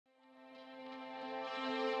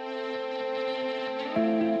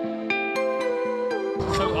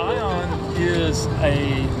was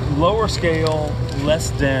a lower scale,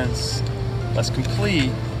 less dense, less complete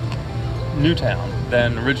new town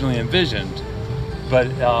than originally envisioned. But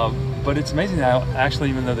it's amazing how actually,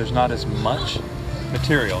 even though there's not as much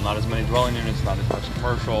material, not as many dwelling units, not as much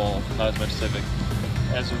commercial, not as much civic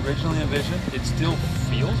as originally envisioned, it still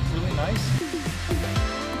feels really nice.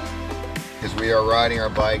 Because we are riding our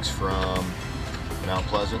bikes from Mount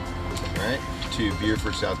Pleasant, right, to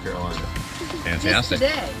Beaufort, South Carolina. Fantastic.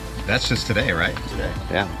 Just today. That's just today, right? Today.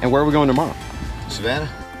 Yeah. And where are we going tomorrow? Savannah.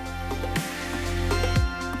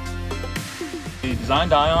 We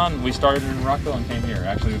designed Ion, we started in Rockville and came here.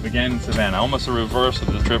 Actually, we began in Savannah, almost a reverse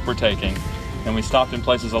of the trip we're taking. And we stopped in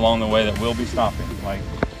places along the way that we'll be stopping, like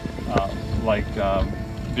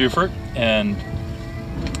Beaufort and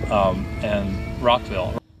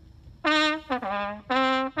Rockville.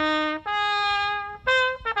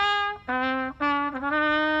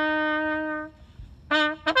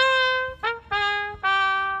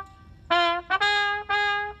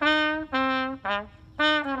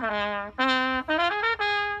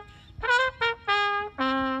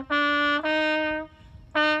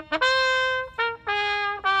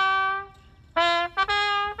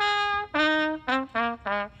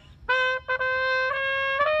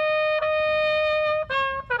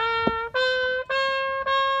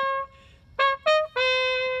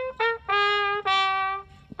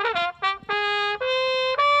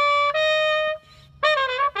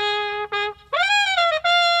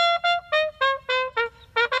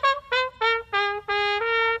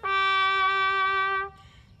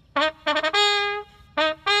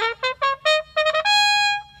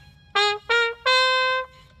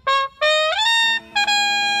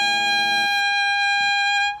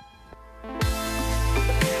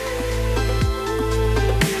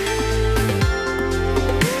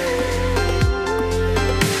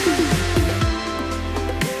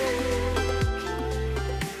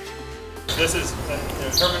 This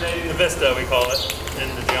is terminating the vista, we call it, in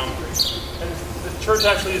the geometry. And the church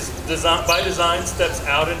actually is by design steps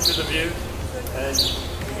out into the view, and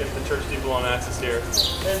we get the church steeple on axis here.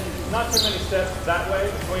 And not too many steps that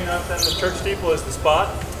way. Between us and the church steeple is the spot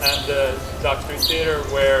at the Dock Street Theater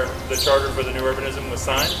where the charter for the new urbanism was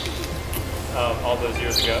signed all those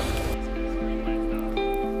years ago.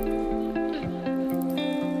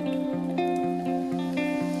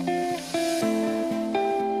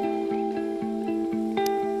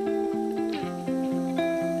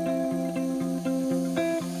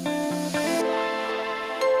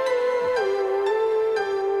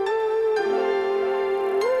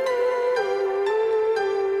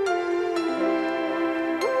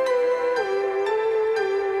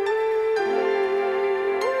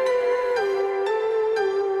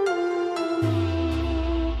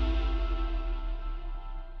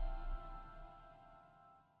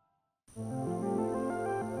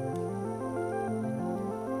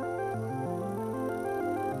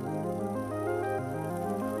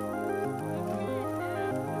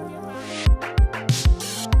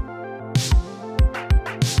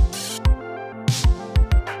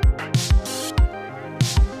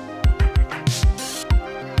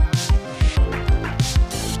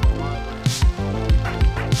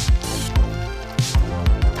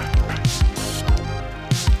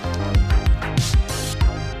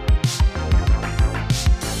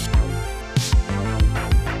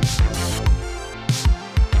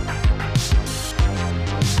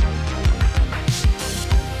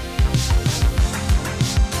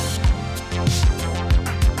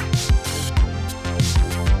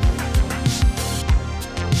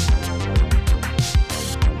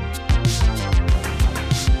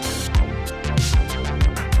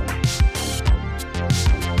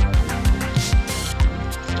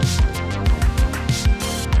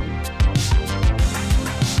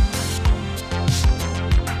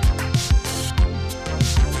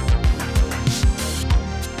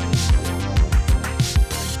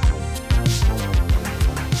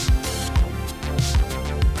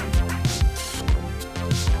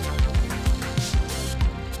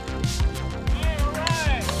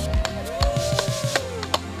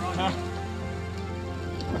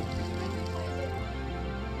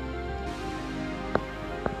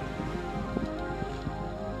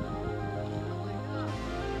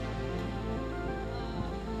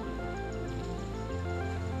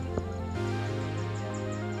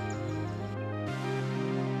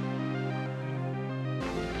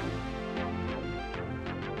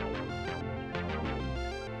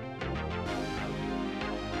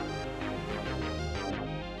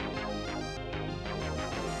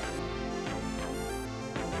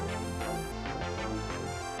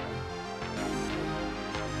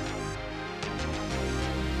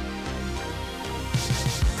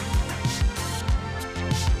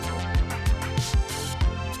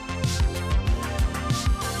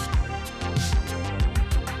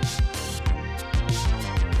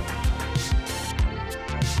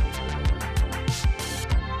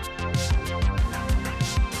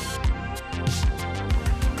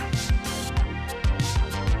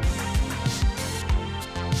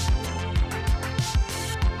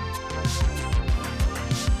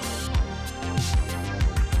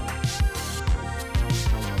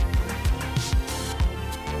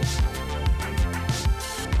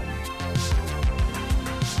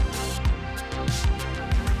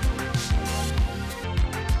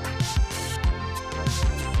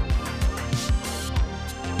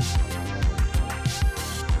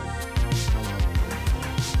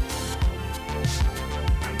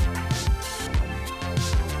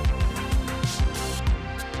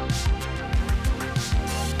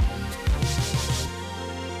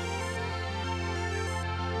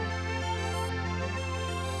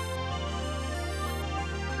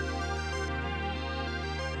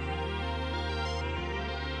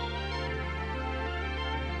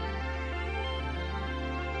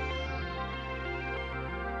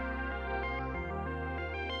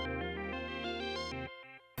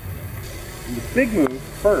 The big move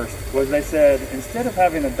first was they said, instead of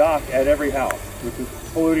having a dock at every house, which is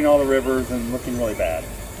polluting all the rivers and looking really bad,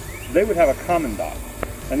 they would have a common dock.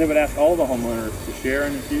 And they would ask all the homeowners to share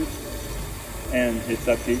in its use and its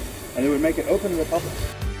upkeep, and they would make it open to the public.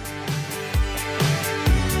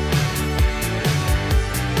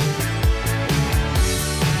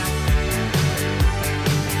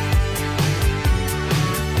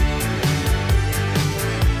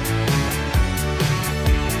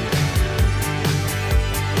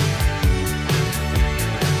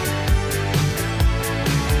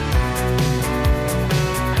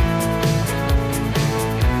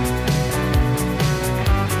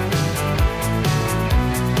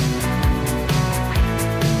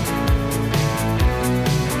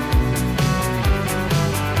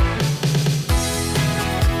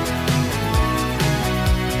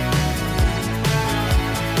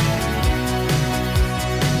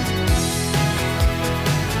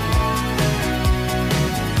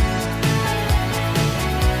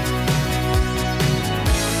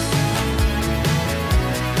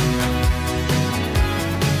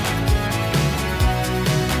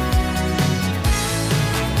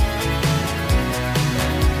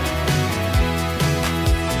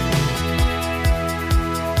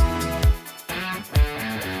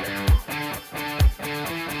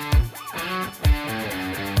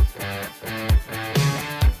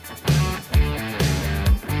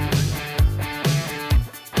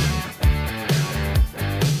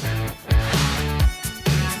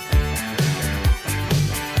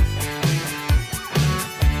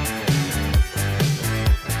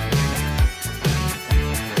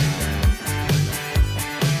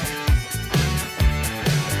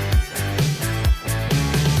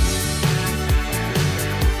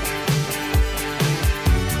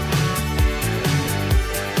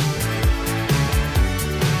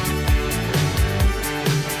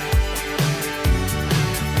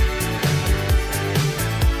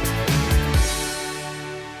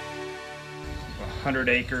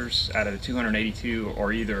 Acres out of the 282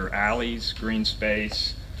 are either alleys, green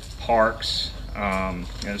space, parks,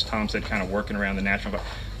 as Tom said, kind of working around the natural.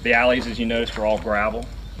 The alleys, as you noticed, are all gravel.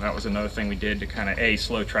 That was another thing we did to kind of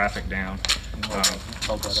slow traffic down,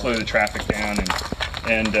 slow the traffic down,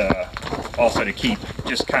 and also to keep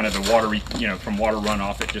just kind of the water, from water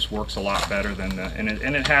runoff. It just works a lot better than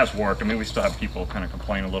and it has worked. I mean, we still have people kind of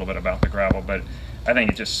complain a little bit about the gravel, but I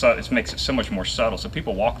think it makes it so much more subtle. So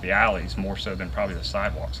people walk the alleys more so than probably the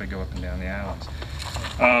sidewalks. They go up and down the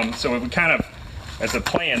alleys. So we kind of, as a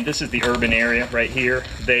plan, this is the urban area right here.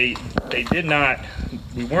 We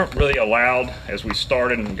weren't really allowed as we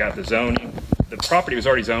started and got the zoning. The property was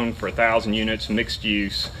already zoned for 1,000 units, mixed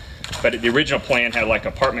use. But the original plan had like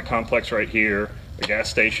apartment complex right here, a gas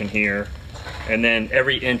station here, and then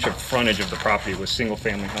every inch of frontage of the property was single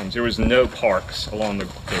family homes. There was no parks along the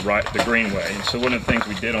greenway. And so one of the things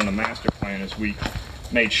we did on the master plan is we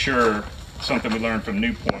made sure, something we learned from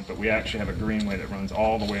Newport, but we actually have a greenway that runs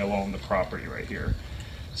all the way along the property right here.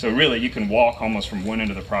 So really you can walk almost from one end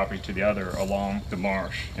of the property to the other along the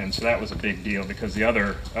marsh. And so that was a big deal because the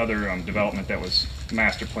other development that was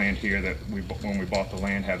master planned here, that when we bought the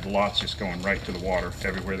land, had lots just going right to the water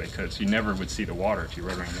everywhere they could. So you never would see the water if you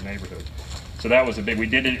rode around the neighborhood. So that was we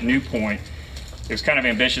did it at Newport. It was kind of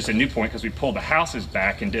ambitious at Newport because we pulled the houses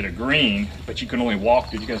back and did a green, but you can only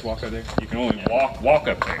walk. Did you guys walk up there? You can only walk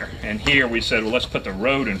up there. And here we said, well, let's put the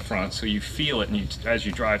road in front so you feel it as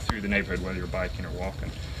you drive through the neighborhood, whether you're biking or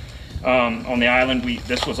walking. On the island,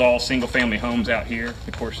 this was all single-family homes out here.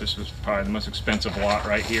 Of course, this was probably the most expensive lot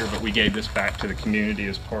right here, but we gave this back to the community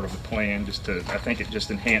as part of the plan. I think it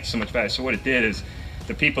just enhanced so much value. So what it did is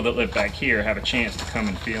the people that live back here have a chance to come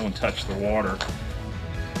and feel and touch the water